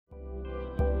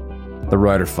The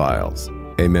Writer Files,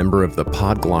 a member of the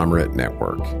Podglomerate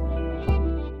Network.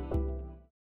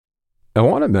 I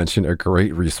want to mention a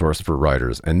great resource for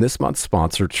writers, and this month's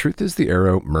sponsor, Truth is the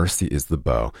Arrow, Mercy is the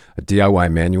Bow, a DIY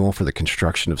manual for the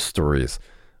construction of stories.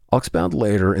 I'll expound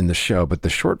later in the show, but the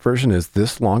short version is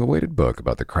this long-awaited book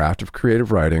about the craft of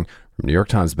creative writing from New York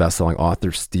Times bestselling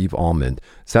author Steve Almond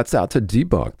sets out to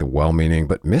debunk the well-meaning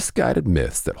but misguided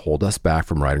myths that hold us back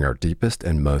from writing our deepest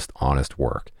and most honest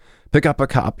work. Pick up a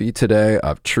copy today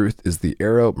of Truth is the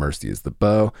Arrow, Mercy is the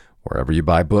Bow, wherever you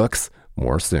buy books.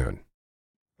 More soon.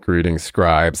 Greetings,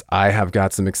 scribes. I have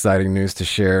got some exciting news to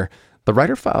share. The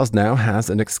Writer Files now has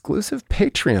an exclusive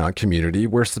Patreon community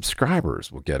where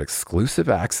subscribers will get exclusive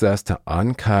access to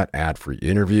uncut ad-free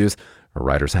interviews, a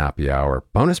writer's happy hour,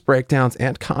 bonus breakdowns,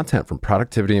 and content from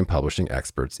productivity and publishing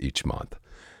experts each month.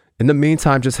 In the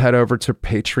meantime, just head over to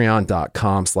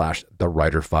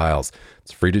patreon.com/thewriterfiles.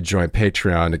 It's free to join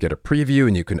Patreon to get a preview,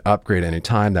 and you can upgrade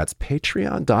anytime. That's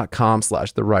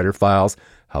patreon.com/thewriterfiles.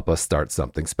 Help us start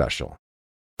something special.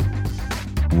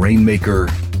 Rainmaker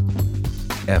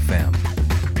FM.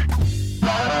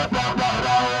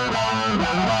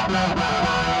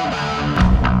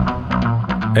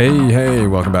 Hey,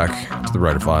 welcome back to the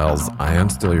Writer Files. I am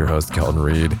still your host, Kelton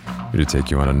Reed, here to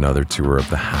take you on another tour of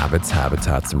the habits,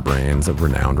 habitats, and brains of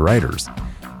renowned writers.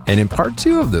 And in part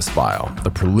 2 of this file,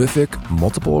 the prolific,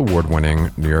 multiple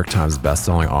award-winning New York Times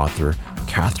bestselling author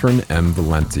Catherynne M.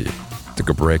 Valente took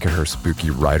a break at her spooky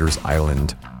writer's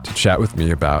island to chat with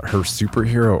me about her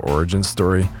superhero origin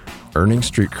story, earning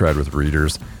street cred with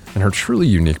readers, and her truly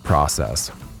unique process.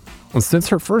 And since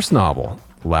her first novel,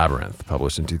 Labyrinth,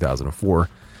 published in 2004,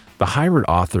 the hybrid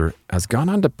author has gone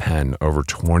on to pen over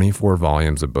 24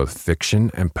 volumes of both fiction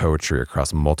and poetry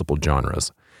across multiple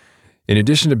genres. In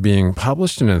addition to being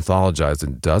published and anthologized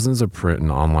in dozens of print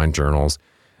and online journals,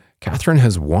 Catherynne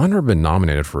has won or been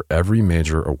nominated for every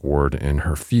major award in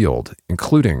her field,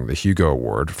 including the Hugo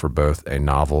Award for both a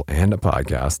novel and a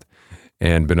podcast,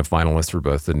 and been a finalist for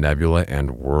both the Nebula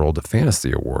and World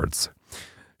Fantasy Awards.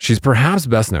 She's perhaps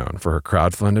best known for her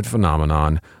crowdfunded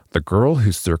phenomenon, The Girl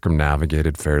Who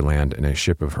Circumnavigated Fairyland in a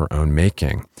Ship of Her Own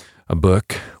Making, a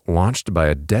book launched by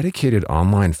a dedicated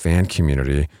online fan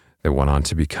community that went on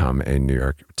to become a New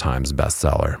York Times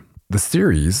bestseller. The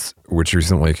series, which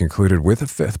recently concluded with a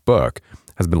 5th book,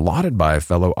 has been lauded by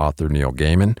fellow author Neil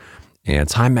Gaiman, and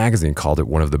Time magazine called it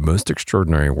one of the most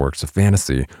extraordinary works of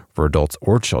fantasy for adults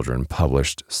or children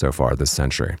published so far this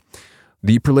century.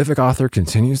 The prolific author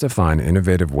continues to find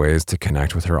innovative ways to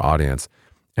connect with her audience,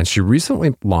 and she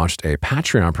recently launched a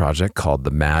Patreon project called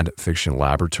the Mad Fiction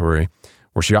Laboratory,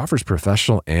 where she offers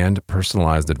professional and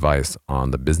personalized advice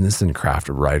on the business and craft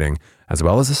of writing, as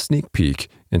well as a sneak peek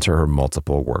into her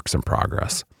multiple works in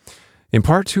progress. In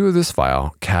part 2 of this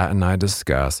file, Kat and I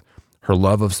discuss her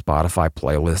love of Spotify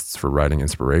playlists for writing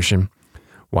inspiration,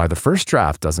 why the first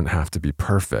draft doesn't have to be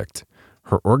perfect,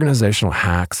 her organizational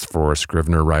hacks for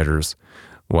Scrivener writers,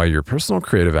 why your personal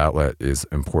creative outlet is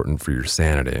important for your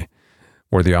sanity,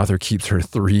 where the author keeps her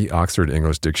 3 Oxford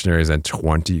English dictionaries and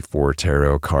 24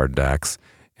 tarot card decks,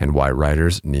 and why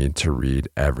writers need to read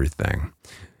everything.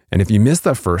 And if you missed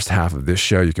the first half of this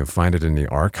show, you can find it in the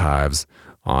archives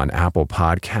on Apple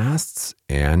Podcasts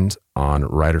and on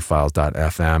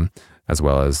writerfiles.fm, as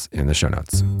well as in the show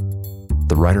notes.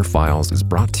 The Writer Files is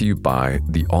brought to you by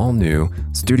the all-new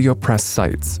Studio Press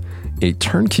Sites, a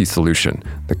turnkey solution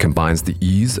that combines the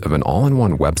ease of an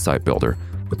all-in-one website builder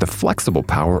with the flexible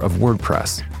power of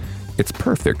WordPress. It's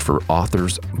perfect for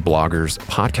authors, bloggers,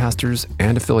 podcasters,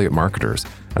 and affiliate marketers,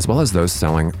 as well as those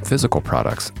selling physical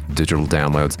products, digital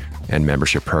downloads, and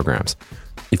membership programs.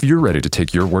 If you're ready to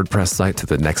take your WordPress site to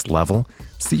the next level,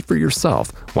 see for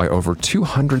yourself why over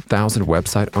 200,000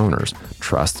 website owners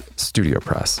trust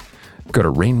StudioPress. Go to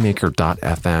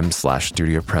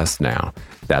rainmaker.fm/StudioPress now.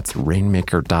 That's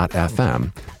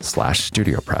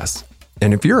rainmaker.fm/StudioPress.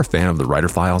 And if you're a fan of the Writer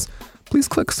Files, please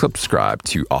click subscribe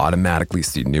to automatically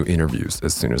see new interviews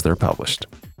as soon as they're published.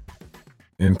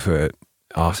 Input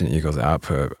often equals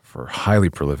output for highly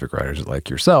prolific writers like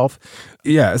yourself.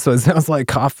 Yeah, so it sounds like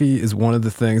coffee is one of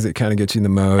the things that kind of gets you in the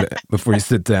mode before you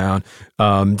sit down.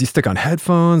 Do you stick on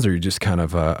headphones, or you just kind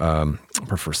of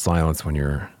prefer silence when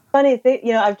you're... Funny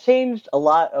thing, I've changed a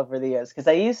lot over the years, because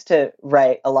I used to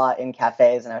write a lot in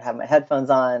cafes and I would have my headphones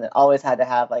on and always had to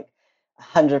have like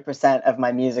 100% of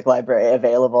my music library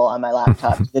available on my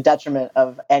laptop to the detriment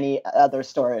of any other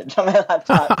storage on my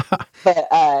laptop. But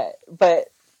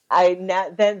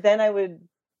then I would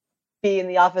be in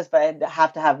the office, but I'd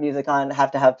have to have music on,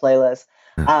 have to have playlists.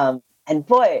 And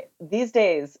boy, these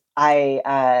days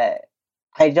I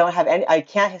don't have any. I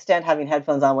can't stand having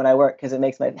headphones on when I work because it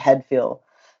makes my head feel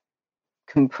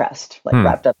compressed, like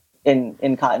wrapped up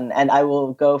in cotton. And I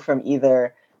will go from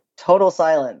either total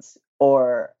silence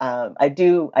or I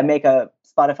make a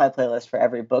Spotify playlist for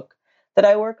every book that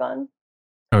I work on.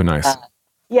 Oh, nice.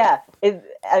 Yeah.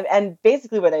 And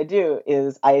basically what I do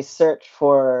is I search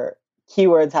for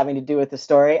keywords having to do with the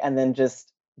story and then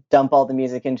just dump all the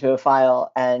music into a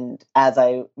file. And as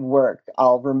I work,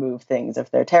 I'll remove things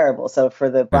if they're terrible. So for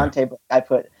the Valente book, I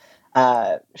put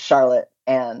Charlotte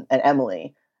and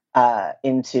Emily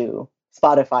into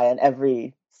Spotify, and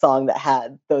every song that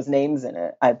had those names in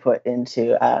it, I put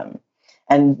into,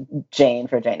 and Jane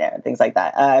for Jane Eyre and things like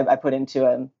that. I put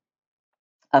into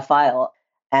a file.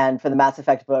 And for the Mass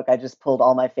Effect book, I just pulled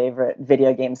all my favorite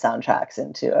video game soundtracks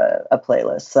into a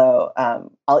playlist. So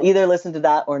I'll either listen to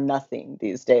that or nothing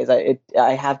these days. I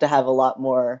have to have a lot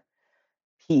more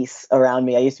peace around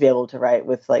me. I used to be able to write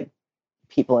with like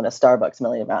people in a Starbucks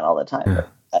milling around all the time,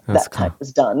 but that time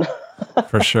was done.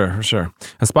 For sure.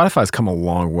 And Spotify's come a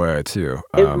long way too.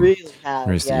 It really has. In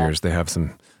recent years, they have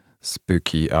some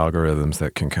spooky algorithms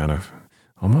that can kind of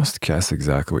almost guess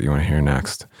exactly what you want to hear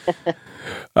next.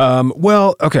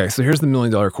 Well, okay, so here's the $1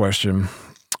 million question.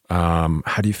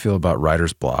 How do you feel about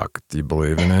writer's block? Do you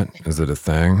believe in it? Is it a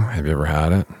thing? Have you ever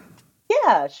had it?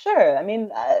 Yeah, sure. I mean,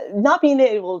 not being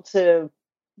able to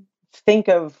think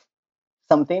of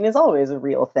something is always a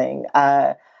real thing.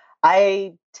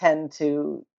 I tend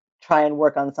to try and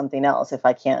work on something else if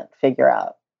I can't figure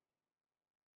out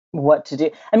what to do.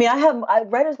 I mean,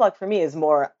 writer's block for me is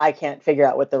more, I can't figure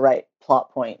out what the right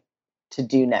plot point to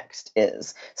do next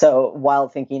is. So while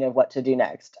thinking of what to do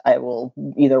next, I will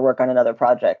either work on another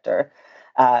project or,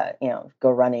 go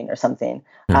running or something.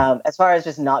 As far as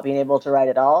just not being able to write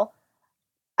at all,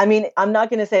 I mean, I'm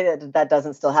not going to say that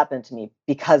doesn't still happen to me,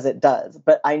 because it does,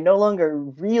 but I no longer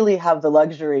really have the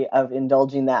luxury of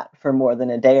indulging that for more than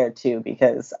a day or two,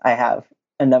 because I have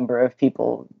a number of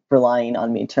people relying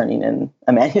on me turning in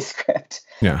a manuscript.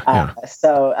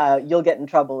 So you'll get in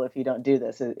trouble if you don't do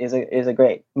this is a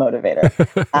great motivator.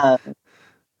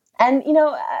 And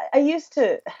I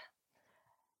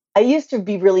used to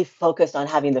be really focused on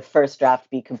having the first draft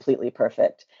be completely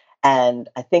perfect, and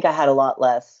I think I had a lot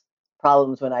less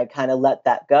problems when I kind of let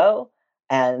that go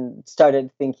and started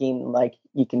thinking like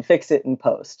you can fix it in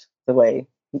post, the way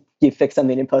you fix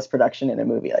something in post-production in a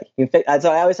movie. Like you can fix.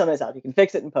 So I always tell myself, you can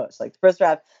fix it in post. Like the first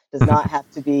draft does not have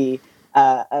to be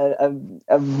a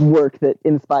work that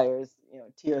inspires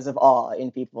tears of awe in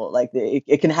people. Like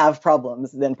it can have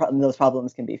problems, then those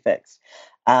problems can be fixed.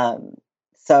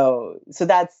 So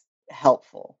that's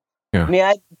helpful. Yeah. I mean,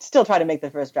 I still try to make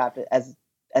the first draft as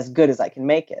good as I can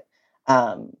make it.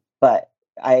 But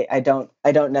I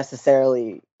don't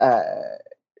necessarily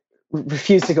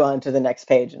refuse to go on to the next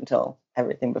page until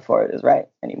everything before it is right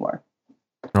anymore.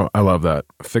 Oh, I love that.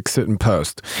 Fix it in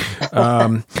post.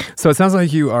 So it sounds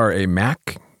like you are a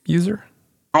Mac user.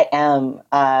 I am.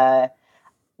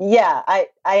 Yeah, I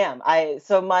am.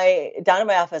 Down in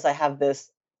my office, I have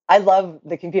this. I love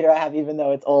the computer I have, even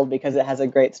though it's old, because it has a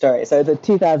great story. So it's a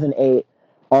 2008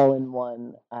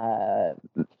 all-in-one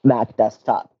Mac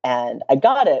desktop, and I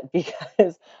got it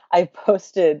because I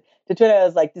posted to Twitter. I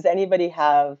was like, "Does anybody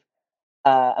have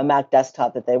a Mac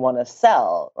desktop that they want to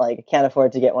sell? Like, I can't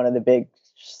afford to get one of the big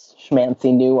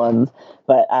schmancy new ones,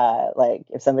 but like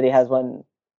if somebody has one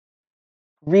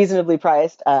reasonably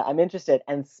priced, I'm interested."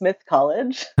 And Smith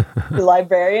College, the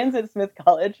librarians at Smith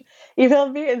College,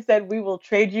 emailed me and said, "We will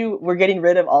trade you. We're getting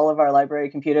rid of all of our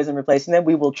library computers and replacing them.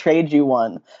 We will trade you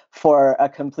one for a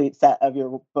complete set of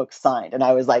your books signed." And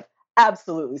I was like,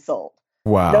 absolutely sold.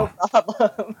 Wow. No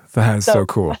problem. That is so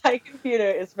cool. My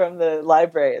computer is from the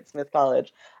library at Smith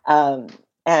College.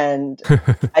 And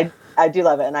I do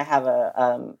love it. And I have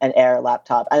an Air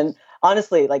laptop. And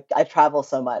honestly, like I travel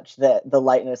so much that the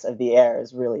lightness of the Air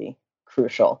is really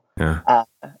crucial. Yeah.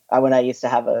 When I used to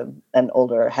have an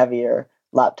older, heavier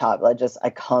laptop, I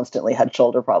constantly had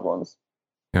shoulder problems.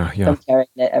 Yeah. From carrying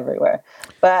it everywhere.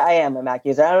 But I am a Mac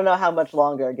user. I don't know how much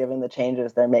longer, given the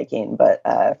changes they're making, but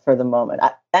for the moment,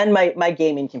 and my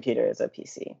gaming computer is a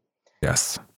PC.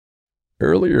 Yes.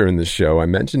 Earlier in the show, I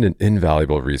mentioned an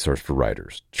invaluable resource for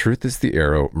writers. Truth is the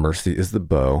arrow, mercy is the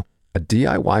bow, a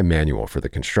DIY manual for the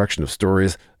construction of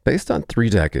stories based on 3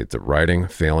 decades of writing,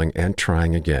 failing, and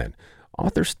trying again.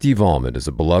 Author Steve Almond is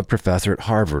a beloved professor at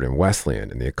Harvard and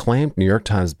Wesleyan and the acclaimed New York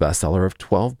Times bestseller of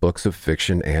 12 books of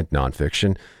fiction and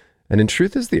nonfiction. And in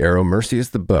Truth is the Arrow, Mercy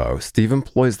is the Bow, Steve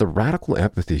employs the radical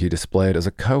empathy he displayed as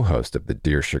a co-host of the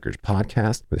Dear Sugars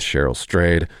podcast with Cheryl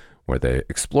Strayed, where they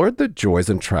explored the joys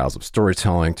and trials of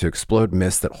storytelling to explode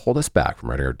myths that hold us back from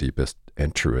writing our deepest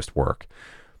and truest work.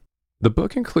 The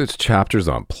book includes chapters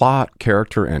on plot,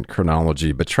 character, and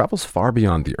chronology, but travels far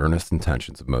beyond the earnest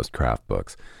intentions of most craft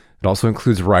books. It also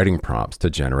includes writing prompts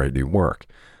to generate new work.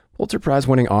 Pulitzer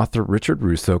Prize-winning author Richard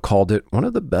Russo called it one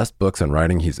of the best books on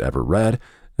writing he's ever read,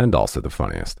 and also the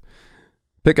funniest.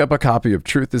 Pick up a copy of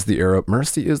Truth is the Arrow,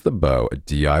 Mercy is the Bow, a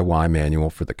DIY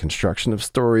manual for the construction of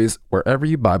stories, wherever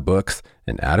you buy books,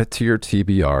 and add it to your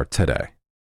TBR today.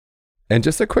 And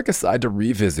just a quick aside to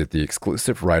revisit the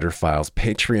exclusive Writer Files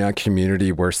Patreon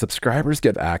community, where subscribers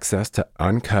get access to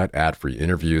uncut ad-free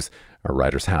interviews, a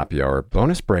writer's happy hour,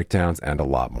 bonus breakdowns, and a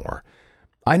lot more.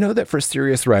 I know that for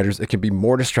serious writers, it can be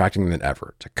more distracting than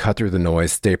ever to cut through the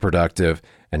noise, stay productive,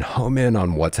 and home in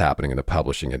on what's happening in the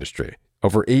publishing industry.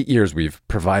 Over 8 years, we've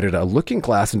provided a looking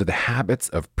glass into the habits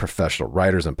of professional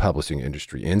writers and publishing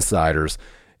industry insiders.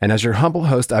 And as your humble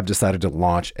host, I've decided to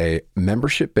launch a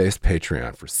membership-based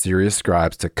Patreon for serious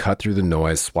scribes to cut through the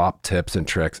noise, swap tips and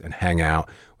tricks, and hang out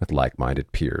with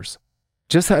like-minded peers.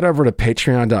 Just head over to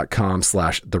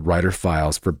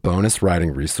patreon.com/thewriterfiles for bonus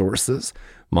writing resources,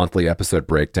 monthly episode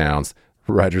breakdowns,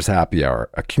 writer's happy hour,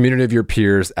 a community of your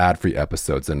peers, ad-free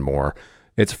episodes, and more.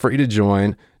 It's free to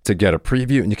join to get a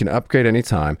preview, and you can upgrade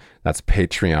anytime. That's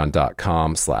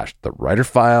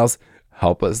patreon.com/thewriterfiles.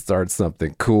 Help us start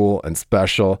something cool and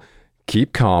special.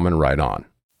 Keep calm and write on.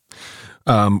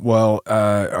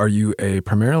 Are you a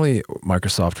primarily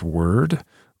Microsoft Word,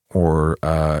 or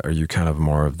are you kind of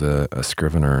more of the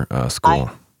Scrivener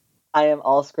school? I am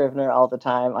all Scrivener all the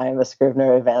time. I am a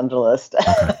Scrivener evangelist.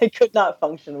 Okay. I could not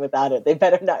function without it. They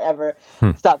better not ever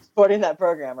stop supporting that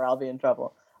program, or I'll be in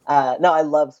trouble. No, I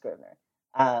love Scrivener.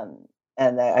 And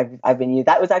I've been using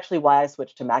that. Was actually why I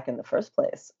switched to Mac in the first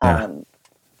place.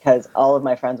 Because all of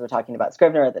my friends were talking about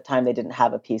Scrivener at the time. They didn't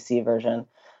have a PC version,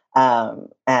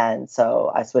 and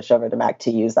so I switched over to Mac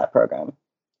to use that program.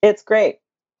 It's great.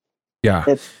 Yeah,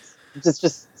 it's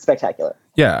just spectacular.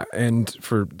 Yeah, and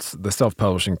for the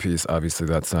self-publishing piece, obviously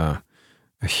that's a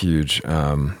huge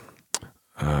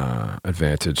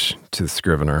advantage to the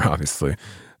Scrivener, obviously.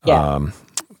 Yeah.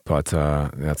 But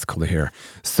that's cool to hear.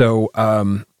 So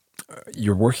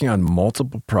you're working on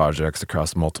multiple projects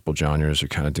across multiple genres. You're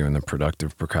kind of doing the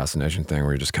productive procrastination thing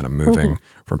where you're just kind of moving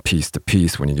from piece to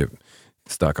piece. When you get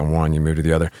stuck on one, you move to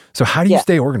the other. So how do you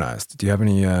stay organized? Do you have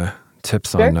any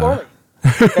tips Very on...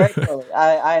 Very poorly.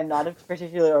 I am not a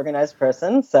particularly organized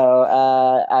person, so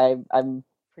I'm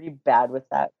pretty bad with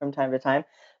that from time to time.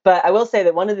 But I will say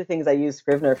that one of the things I use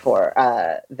Scrivener for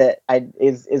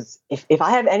is if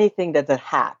I have anything that's a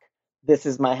hack, this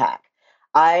is my hack.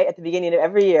 At the beginning of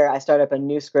every year, I start up a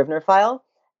new Scrivener file,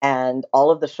 and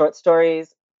all of the short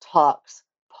stories, talks,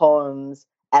 poems,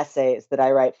 essays that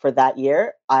I write for that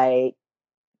year, I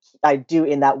do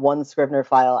in that one Scrivener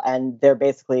file, and they're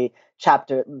basically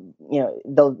chapter,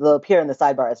 they'll appear in the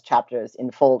sidebar as chapters in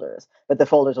folders, but the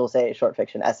folders will say short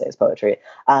fiction, essays, poetry.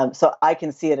 So I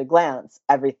can see at a glance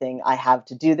everything I have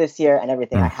to do this year and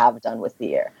everything I have done with the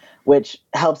year, which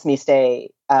helps me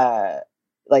stay,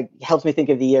 helps me think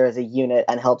of the year as a unit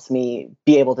and helps me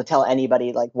be able to tell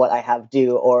anybody like what I have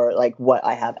due or like what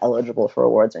I have eligible for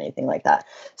awards or anything like that.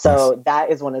 So that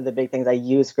is one of the big things. I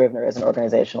use Scrivener as an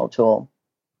organizational tool.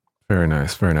 Very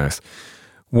nice, very nice.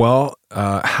 Well,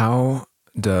 how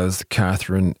does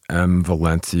Catherynne M.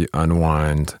 Valente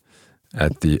unwind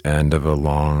at the end of a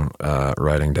long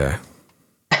writing day?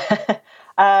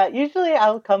 Usually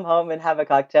I'll come home and have a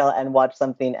cocktail and watch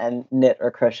something and knit or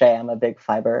crochet. I'm a big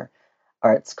fiber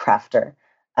arts crafter.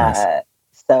 Nice.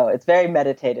 So it's very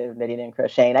meditative, knitting and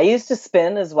crocheting. I used to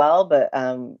spin as well, but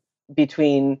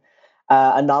between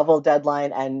a novel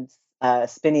deadline and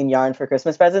spinning yarn for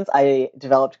Christmas presents, I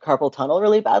developed carpal tunnel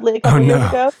really badly a couple years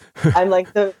ago. I'm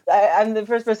I'm the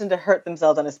first person to hurt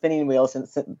themselves on a spinning wheel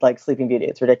since like Sleeping Beauty.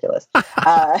 It's ridiculous.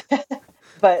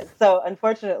 But so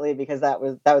unfortunately, because that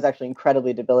was actually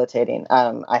incredibly debilitating,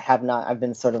 I've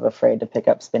been sort of afraid to pick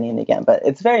up spinning again, but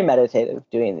it's very meditative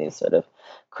doing these sort of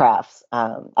crafts.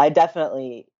 My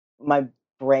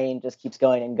brain just keeps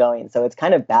going and going. So it's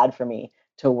kind of bad for me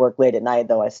to work late at night,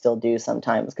 though I still do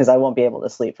sometimes, because I won't be able to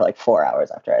sleep for like 4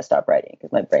 hours after I stop writing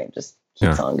because my brain just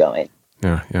keeps on going.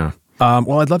 Yeah.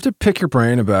 Well, I'd love to pick your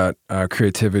brain about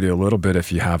creativity a little bit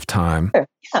if you have time. Sure.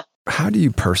 Yeah. How do you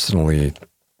personally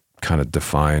kind of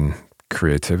define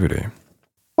creativity?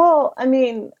 Well, I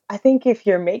mean, I think if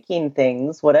you're making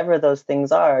things, whatever those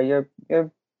things are, you're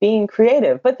being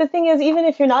creative. But the thing is, even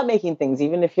if you're not making things,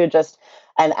 even if you're just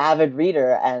an avid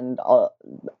reader and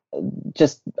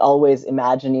just always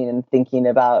imagining and thinking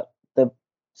about the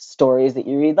stories that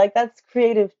you read, like that's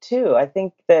creative too. I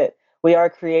think that we are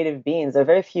creative beings. There are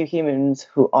very few humans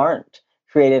who aren't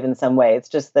creative in some way. It's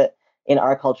just that in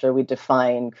our culture, we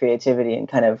define creativity in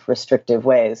kind of restrictive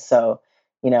ways. So,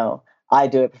 I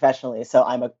do it professionally, so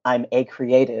I'm a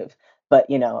creative. But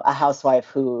a housewife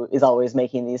who is always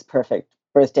making these perfect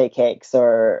birthday cakes,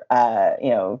 or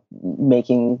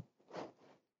making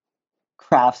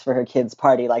crafts for her kids'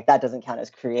 party, like that doesn't count as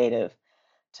creative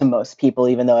to most people,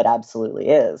 even though it absolutely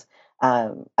is.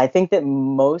 I think that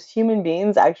most human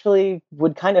beings actually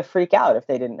would kind of freak out if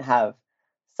they didn't have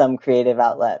some creative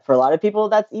outlet. For a lot of people,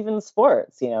 that's even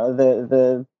sports.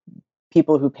 The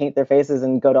people who paint their faces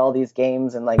and go to all these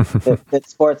games, and like that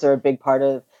sports are a big part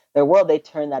of their world. They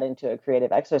turn that into a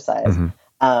creative exercise. Hmm.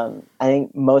 I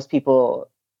think most people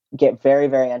get very,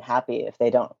 very unhappy if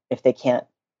they can't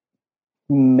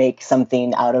make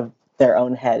something out of their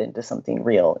own head into something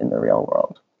real in the real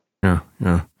world. Yeah,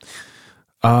 yeah.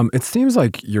 It seems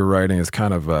like your writing is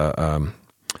kind of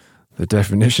the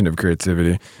definition of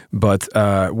creativity. But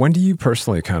when do you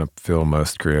personally kind of feel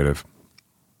most creative?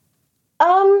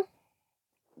 Um,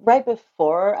 right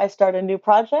before I start a new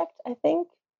project, I think,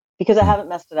 because I Hmm. haven't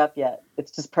messed it up yet.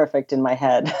 It's just perfect in my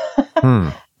head. Hmm.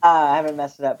 I haven't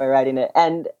messed it up by writing it,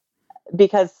 and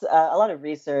because a lot of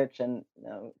research and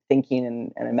thinking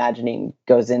and imagining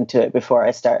goes into it before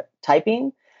I start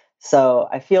typing. So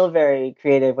I feel very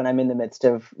creative when I'm in the midst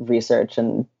of research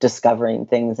and discovering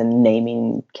things and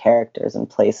naming characters and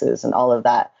places and all of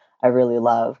that. I really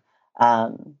love.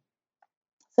 Um,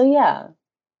 so yeah,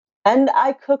 and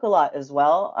I cook a lot as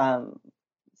well.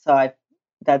 So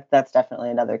that's definitely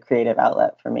another creative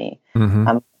outlet for me. Hmm.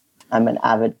 I'm I'm an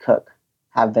avid cook,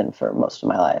 have been for most of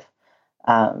my life.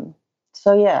 Um,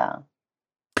 so yeah.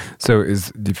 So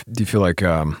do you feel like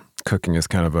cooking is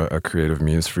kind of a creative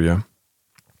muse for you?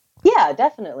 Yeah,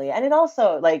 definitely. And it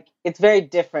also, like, it's very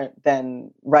different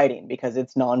than writing because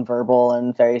it's nonverbal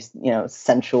and very,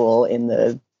 sensual in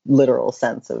the literal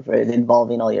sense of it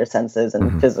involving all your senses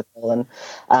and Hmm. physical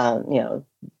and,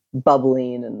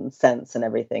 bubbling and sense and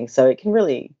everything. So it can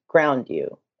really ground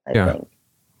you, I Yeah, think.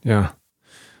 yeah.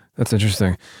 That's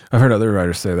interesting. I've heard other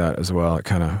writers say that as well. It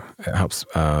helps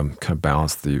kind of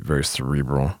balance the very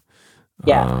cerebral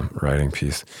Yeah. writing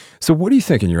piece. So, what do you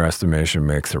think, in your estimation,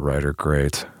 makes a writer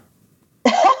great?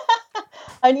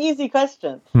 An easy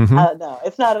question. Hmm. No,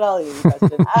 it's not at all an easy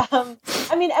question.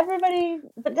 I mean, everybody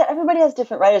has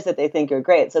different writers that they think are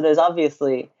great. So there's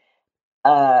obviously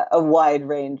a wide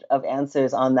range of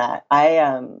answers on that.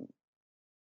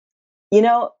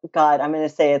 God, I'm going to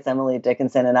say it's Emily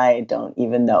Dickinson, and I don't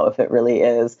even know if it really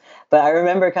is. But I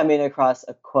remember coming across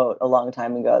a quote a long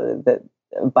time ago that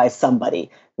by somebody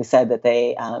who said that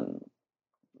they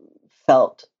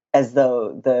felt as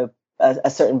though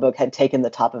a certain book had taken the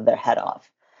top of their head off,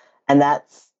 and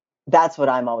that's what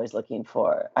I'm always looking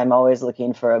for. I'm always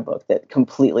looking for a book that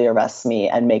completely arrests me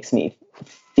and makes me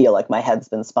feel like my head's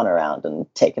been spun around and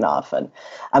taken off. And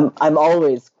I'm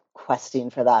always questing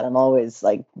for that. I'm always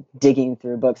like digging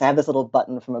through books. I have this little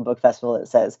button from a book festival that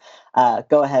says,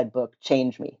 "Go ahead, book,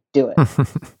 change me, do it."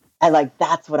 And like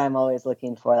that's what I'm always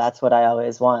looking for. That's what I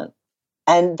always want.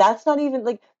 And that's not even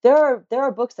like there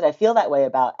are books that I feel that way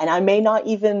about, and I may not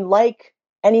even like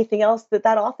anything else that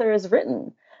author has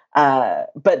written.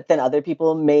 But then other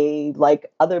people may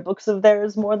like other books of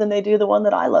theirs more than they do the one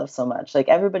that I love so much. Like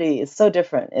everybody is so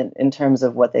different in terms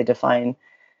of what they define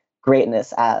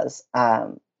greatness as.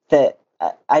 That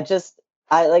I just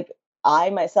I like I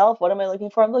myself. What am I looking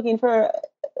for? I'm looking for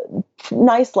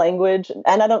nice language,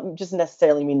 and I don't just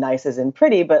necessarily mean nice as in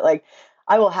pretty, but like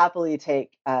I will happily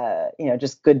take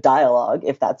just good dialogue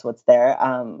if that's what's there.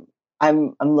 I'm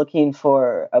looking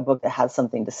for a book that has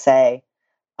something to say.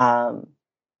 um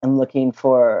i'm looking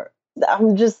for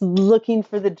I'm just looking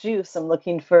for the juice. I'm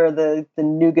looking for the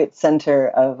nougat center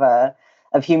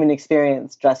of human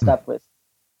experience dressed up with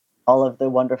all of the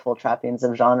wonderful trappings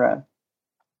of genre.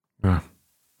 Yeah,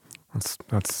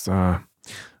 that's I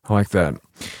like that.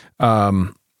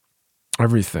 Um,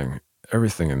 everything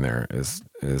everything in there is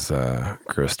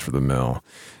grist for the mill.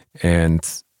 And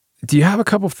do you have a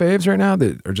couple faves right now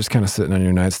that are just kind of sitting on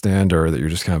your nightstand, or that you're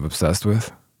just kind of obsessed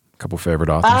with? A couple favorite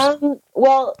authors?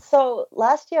 Well, so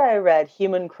last year I read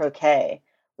Human Croquet,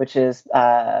 which is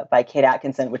by Kate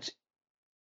Atkinson, which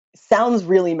sounds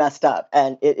really messed up,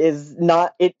 and it is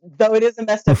not. It though it is a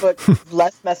messed up book, it's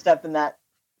less messed up than that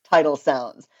title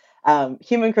sounds.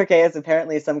 Human Croquet is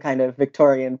apparently some kind of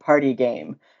Victorian party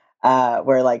game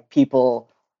where like people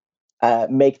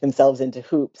make themselves into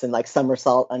hoops and like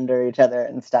somersault under each other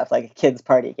and stuff, like a kids'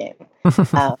 party game.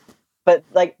 Um, but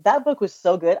like that book was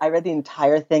so good, I read the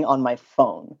entire thing on my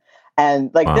phone.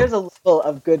 And like, Wow. there's a level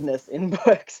of goodness in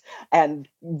books, and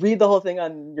read the whole thing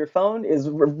on your phone is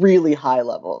really high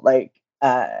level. Like,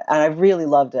 and I really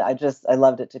loved it. I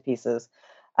loved it to pieces.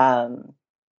 Um,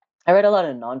 I read a lot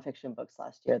of nonfiction books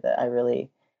last year that I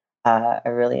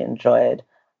really enjoyed.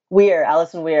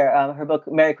 Alison Weir, her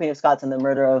book Mary Queen of Scots and the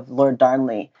Murder of Lord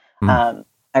Darnley, Mm.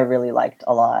 I really liked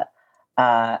a lot.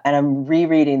 And I'm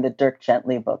rereading the Dirk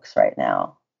Gently books right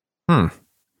now. Hmm.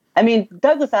 I mean,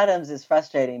 Douglas Adams is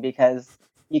frustrating because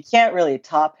you can't really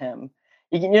top him.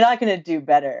 You're not going to do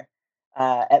better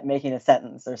at making a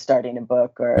sentence or starting a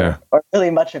book Yeah. or really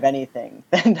much of anything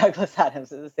than Douglas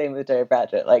Adams. Is the same with Terry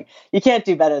Pratchett. Like, you can't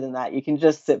do better than that. You can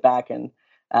just sit back and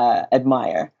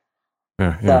admire.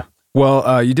 Yeah. So, Yeah.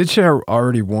 Well, you did share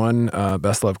already one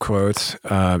best love quote.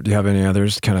 Do you have any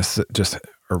others kind of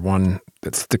or one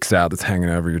that sticks out that's hanging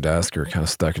over your desk or kind of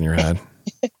stuck in your head?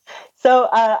 So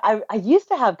I used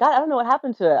to have, God, I don't know what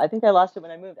happened to it. I think I lost it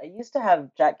when I moved. I used to have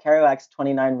Jack Kerouac's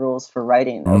 29 Rules for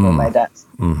Writing over my desk.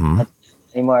 Mm-hmm. I don't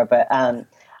anymore, but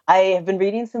I have been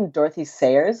reading some Dorothy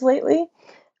Sayers lately,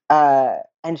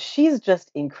 and she's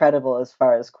just incredible as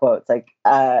far as quotes. Like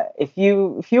if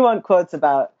you want quotes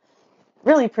about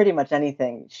really pretty much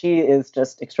anything, she is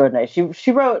just extraordinary.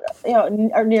 She wrote,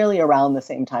 nearly around the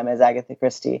same time as Agatha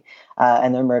Christie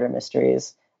and their murder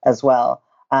mysteries as well.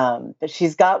 But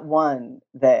she's got one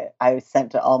that I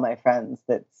sent to all my friends.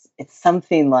 It's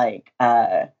something like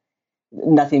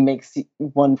nothing makes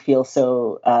one feel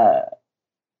so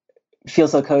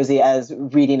cozy as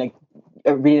reading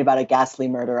about a ghastly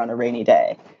murder on a rainy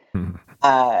day. Mm-hmm.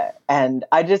 And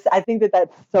I think that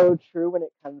that's so true when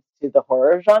it comes to the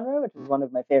horror genre, which is one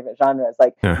of my favorite genres.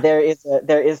 Like there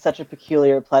is such a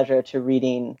peculiar pleasure to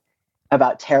reading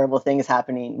about terrible things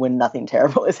happening when nothing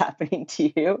terrible is happening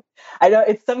to you. I know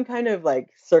it's some kind of like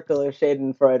circle of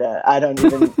Schadenfreude. I don't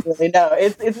even really know.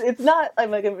 It's not.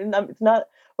 It's not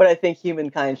what I think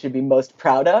humankind should be most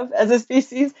proud of as a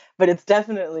species, but it's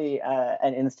definitely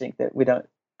an instinct that we don't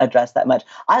address that much.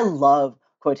 I love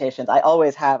quotations. I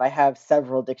always have. I have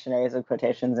several dictionaries of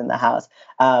quotations in the house.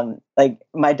 Like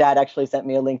my dad actually sent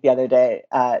me a link the other day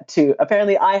to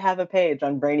apparently I have a page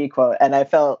on Brainy Quote, and I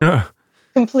felt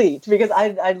complete because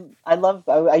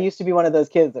I used to be one of those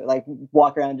kids that like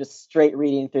walk around just straight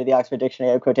reading through the Oxford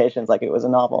Dictionary of quotations like it was a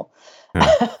novel.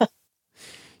 Yeah.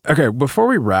 Okay, before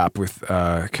we wrap with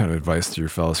kind of advice to your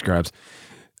fellow scribes,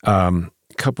 a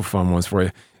couple fun ones for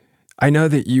you. I know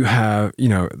that you have,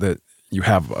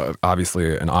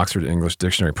 obviously an Oxford English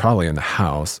dictionary probably in the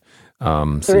house.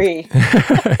 3.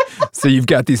 So you've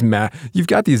got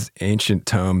these ancient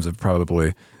tomes of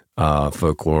probably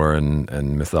folklore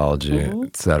and mythology,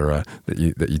 et cetera, that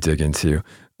you dig into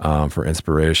for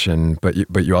inspiration. But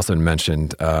you also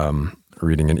mentioned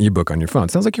reading an ebook on your phone.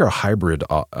 Sounds like you're a hybrid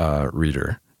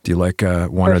reader. Do you like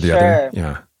one or the other?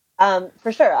 Yeah.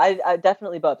 For sure. I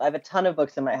definitely both. I have a ton of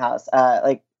books in my house.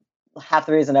 Like half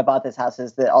the reason I bought this house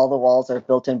is that all the walls are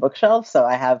built-in bookshelves, so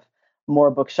I have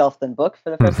more bookshelf than book for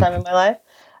the first time in my life.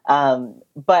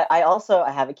 But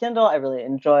I have a Kindle. I really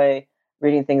enjoy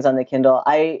reading things on the Kindle.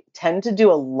 I tend to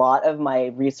do a lot of my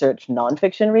research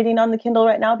nonfiction reading on the Kindle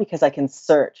right now because I can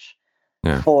search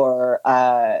for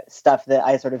stuff that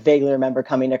I sort of vaguely remember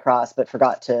coming across but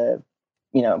forgot to,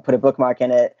 put a bookmark in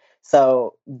it.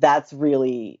 So that's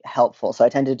really helpful. So I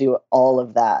tend to do all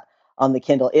of that on the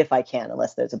Kindle if I can,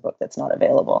 unless there's a book that's not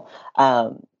available.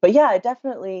 But yeah, I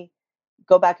definitely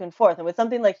go back and forth. And with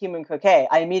something like Human Croquet,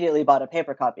 I immediately bought a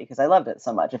paper copy because I loved it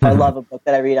so much. If I love a book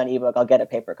that I read on ebook, I'll get a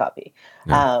paper copy.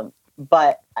 Yeah.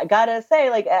 But I gotta say,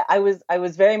 like, I was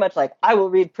very much like, I will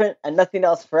read print and nothing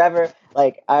else forever.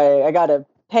 Like I gotta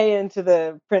pay into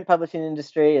the print publishing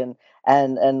industry and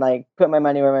like put my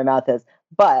money where my mouth is.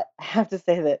 But I have to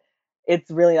say that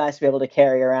it's really nice to be able to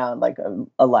carry around like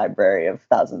a library of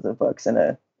thousands of books in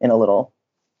a little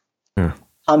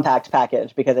compact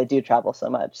package because I do travel so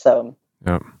much. So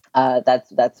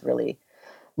that's really,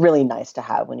 really nice to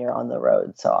have when you're on the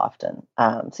road so often.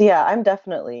 So yeah, I'm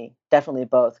definitely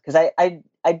both because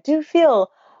I do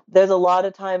feel there's a lot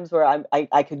of times where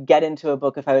I could get into a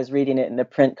book if I was reading it in a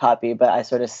print copy, but I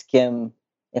sort of skim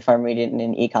if I'm reading it in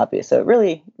an e-copy. So it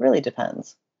really, really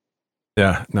depends.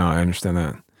 Yeah, no, I understand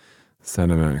that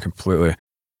sentiment completely.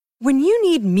 When you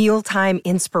need mealtime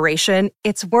inspiration,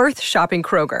 it's worth shopping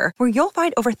Kroger, where you'll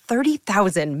find over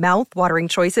 30,000 mouth-watering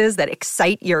choices that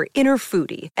excite your inner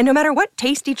foodie. And no matter what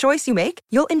tasty choice you make,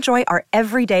 you'll enjoy our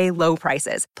everyday low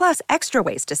prices, plus extra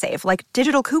ways to save, like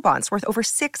digital coupons worth over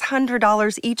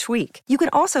 $600 each week. You can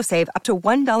also save up to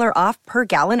 $1 off per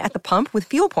gallon at the pump with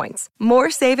fuel points.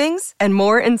 More savings and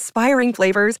more inspiring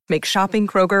flavors make shopping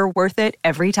Kroger worth it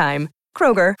every time.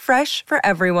 Kroger, fresh for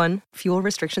everyone. Fuel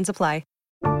restrictions apply.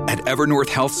 At Evernorth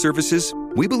Health Services,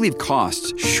 we believe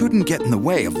costs shouldn't get in the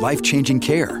way of life-changing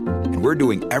care, and and we're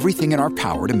doing everything in our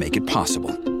power to make it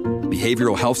possible.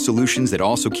 Behavioral health solutions that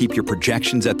also keep your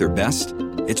projections at their best?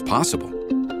 It's possible.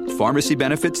 Pharmacy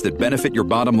benefits that benefit your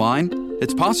bottom line?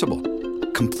 It's possible.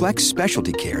 Complex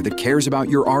specialty care that cares about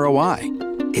your ROI?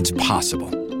 It's possible.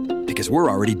 Because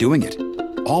we're already doing it.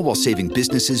 All while saving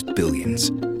businesses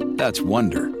billions. That's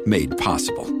Wonder made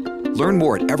possible. Learn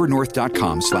more at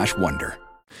evernorth.com/wonder.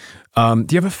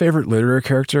 Do you have a favorite literary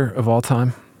character of all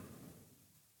time?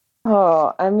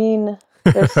 Oh, I mean,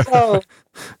 there's so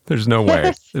There's no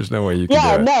way. There's no way you can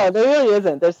yeah, do it. no, there really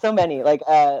isn't. There's so many. Like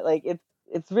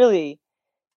it's really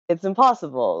it's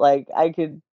impossible. Like I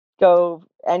could go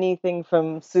anything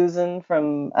from Susan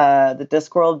from the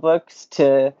Discworld books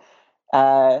to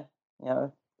uh, you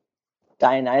know,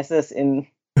 Dionysus in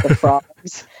the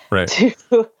Frogs Right.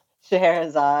 to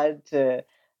Scheherazade to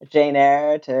Jane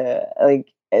Eyre to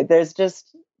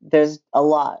there's a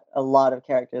lot of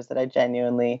characters that I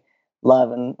genuinely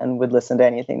love and would listen to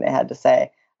anything they had to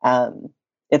say.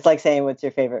 It's like saying what's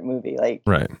your favorite movie? Like,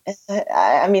 Right.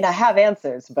 I mean, I have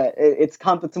answers, but it's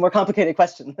a more complicated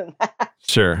question than that.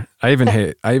 Sure. I even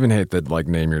hate that like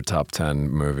name your top 10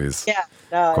 movies Yeah,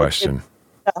 no, question.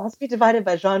 It must be divided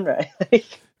by genre.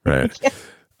 Right.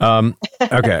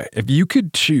 Okay. If you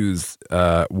could choose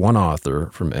one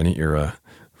author from any era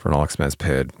for an all-expense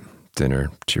paid dinner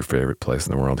to your favorite place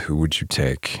in the world, who would you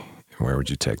take and where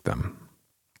would you take them?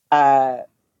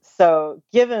 So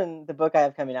given the book I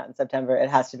have coming out in September, it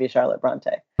has to be Charlotte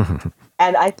Bronte.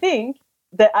 And I think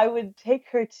that I would take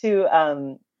her to,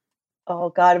 oh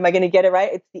God, am I going to get it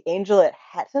right? It's the Angel at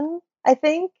Hatton, I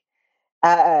think.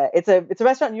 It's a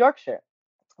restaurant in Yorkshire,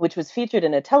 which was featured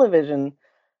in a television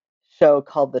show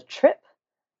called The Trip,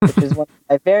 which is one of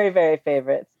my very, very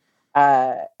favorites.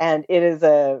 And it is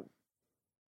a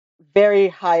very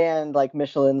high-end, like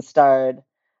Michelin-starred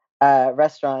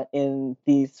restaurant in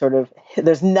the sort of,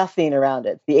 there's nothing around it.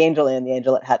 It's the Angel Inn, the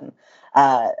Angel at Hatton.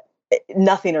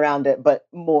 Nothing around it but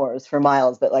moors for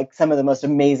miles, but like some of the most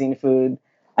amazing food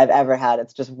I've ever had.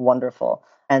 It's just wonderful.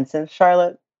 And since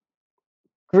Charlotte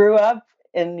grew up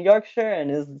in Yorkshire and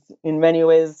is in many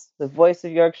ways the voice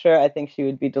of Yorkshire, I think she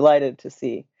would be delighted to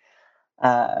see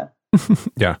Yeah.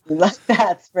 like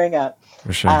that spring up.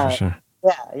 For sure.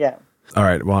 Yeah. All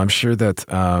right. Well, I'm sure that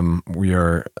we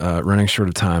are running short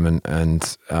of time,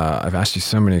 and I've asked you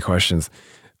so many questions,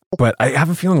 but I have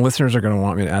a feeling listeners are going to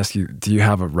want me to ask you: do you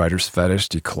have a writer's fetish?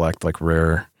 Do you collect like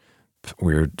rare,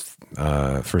 weird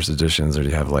first editions, or do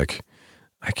you have like?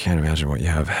 I can't imagine what you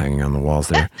have hanging on the walls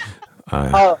there.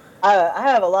 I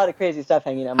have a lot of crazy stuff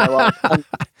hanging on my walls.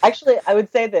 Actually, I would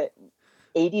say that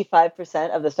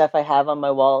 85% of the stuff I have on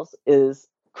my walls is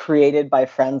created by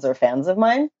friends or fans of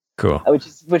mine. Cool. Which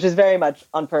is very much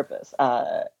on purpose.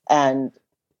 But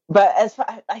as far,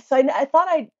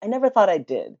 I never thought I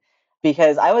did,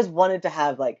 because I always wanted to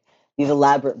have like these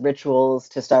elaborate rituals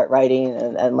to start writing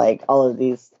and like all of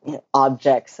these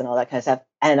objects and all that kind of stuff.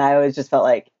 And I always just felt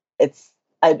like it's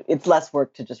less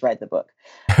work to just write the book,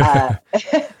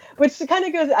 which kind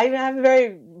of goes. I have a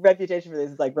very reputation for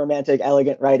this like romantic,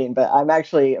 elegant writing, but I'm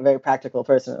actually a very practical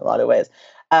person in a lot of ways.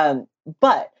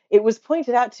 But it was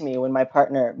pointed out to me when my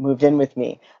partner moved in with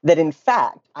me that in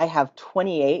fact I have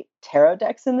 28 tarot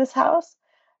decks in this house.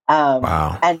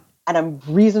 Wow. And I'm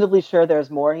reasonably sure there's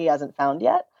more he hasn't found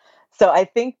yet. So I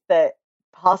think that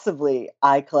possibly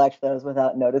I collect those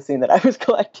without noticing that I was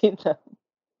collecting them.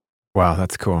 Wow,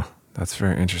 that's cool. That's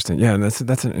very interesting. Yeah, that's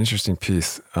an interesting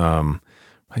piece. I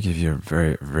give you a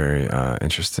very, very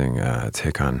interesting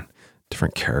take on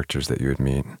different characters that you would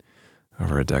meet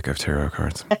over a deck of tarot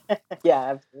cards. Yeah,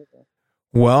 absolutely.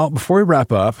 Well, before we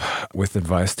wrap up with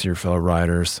advice to your fellow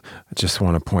writers, I just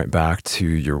want to point back to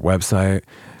your website,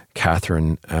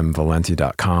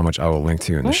 CatherynneMValente.com, which I will link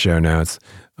to in the show notes,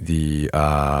 the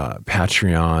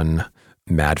Patreon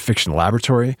Mad Fiction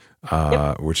Laboratory,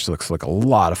 which looks like a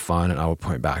lot of fun, and I will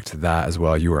point back to that as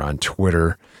well. You are on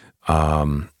Twitter.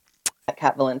 At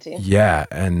Cat Valente. Yeah,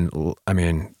 and I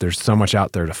mean, there's so much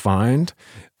out there to find.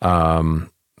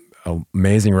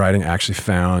 Amazing writing. I actually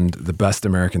found the best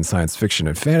American science fiction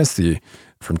and fantasy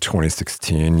from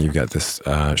 2016. You've got this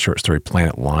short story,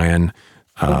 Planet Lion,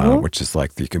 which is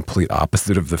like the complete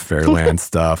opposite of the Fairland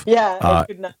stuff. Yeah, it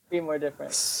could not be more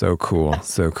different. So cool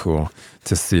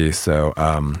to see. So,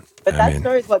 but that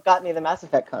story is what got me the Mass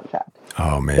Effect contract.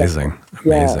 Oh, amazing.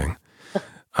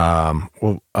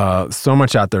 So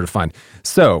much out there to find.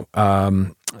 So,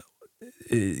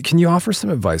 can you offer some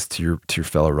advice to your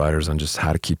fellow writers on just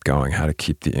how to keep going, how to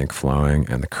keep the ink flowing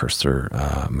and the cursor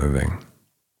moving?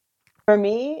 For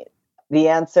me, the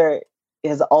answer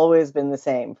has always been the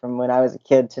same from when I was a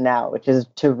kid to now, which is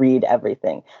to read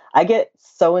everything. I get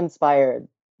so inspired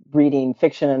reading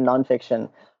fiction and nonfiction.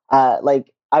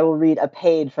 Like I will read a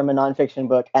page from a nonfiction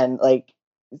book and like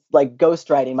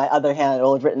ghostwriting. My other hand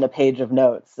will have written a page of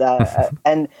notes,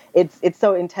 and it's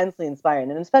so intensely inspiring,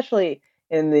 and especially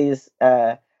in these.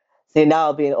 See, now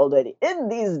I'll be an old lady. In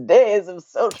these days of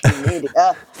social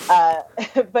media,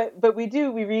 but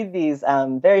we read these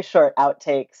very short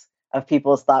outtakes of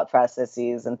people's thought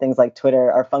processes, and things like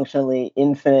Twitter are functionally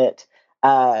infinite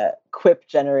quip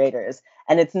generators,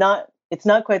 and it's not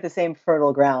quite the same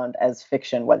fertile ground as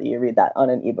fiction, whether you read that on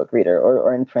an ebook reader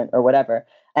or in print or whatever.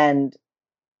 And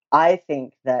I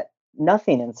think that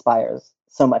nothing inspires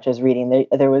so much as reading.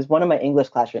 There was one of my English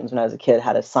classrooms when I was a kid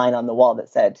had a sign on the wall that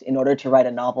said, in order to write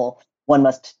a novel, one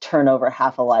must turn over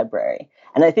half a library.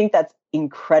 And I think that's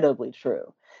incredibly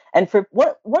true. And for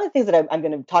one of the things that I'm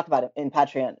going to talk about in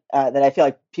Patreon that I feel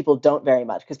like people don't very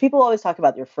much, because people always talk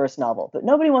about your first novel, but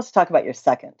nobody wants to talk about your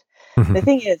second. The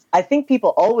thing is, I think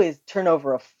people always turn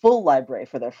over a full library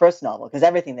for their first novel because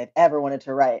everything they've ever wanted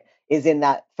to write is in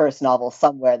that first novel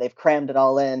somewhere. They've crammed it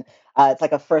all in. It's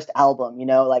like a first album,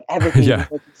 like everything Yeah.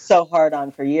 you've worked so hard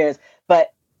on for years.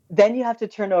 But then you have to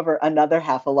turn over another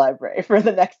half a library for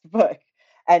the next book.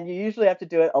 And you usually have to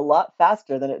do it a lot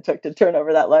faster than it took to turn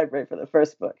over that library for the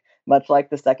first book, much like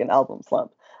the second album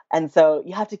slump. And so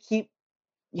you have to keep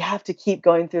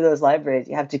going through those libraries.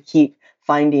 You have to keep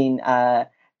finding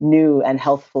new and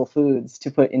healthful foods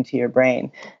to put into your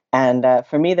brain. And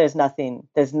for me, there's nothing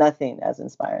as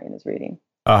inspiring as reading.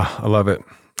 I love it.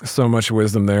 So much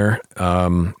wisdom there.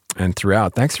 And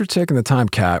throughout. Thanks for taking the time,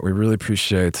 Kat. We really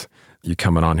appreciate you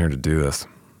coming on here to do this.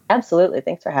 Absolutely.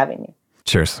 Thanks for having me.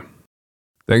 Cheers.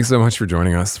 Thanks so much for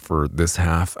joining us for this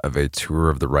half of a tour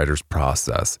of the writer's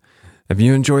process. If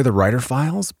you enjoy the Writer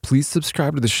Files, please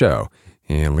subscribe to the show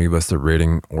and leave us a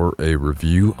rating or a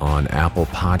review on Apple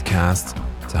Podcasts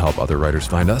to help other writers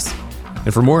find us.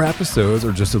 And for more episodes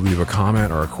or just to leave a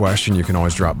comment or a question, you can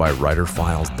always drop by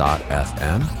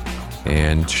writerfiles.fm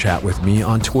and chat with me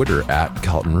on Twitter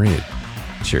 @CaltonReed.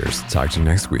 Cheers. Talk to you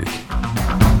next week.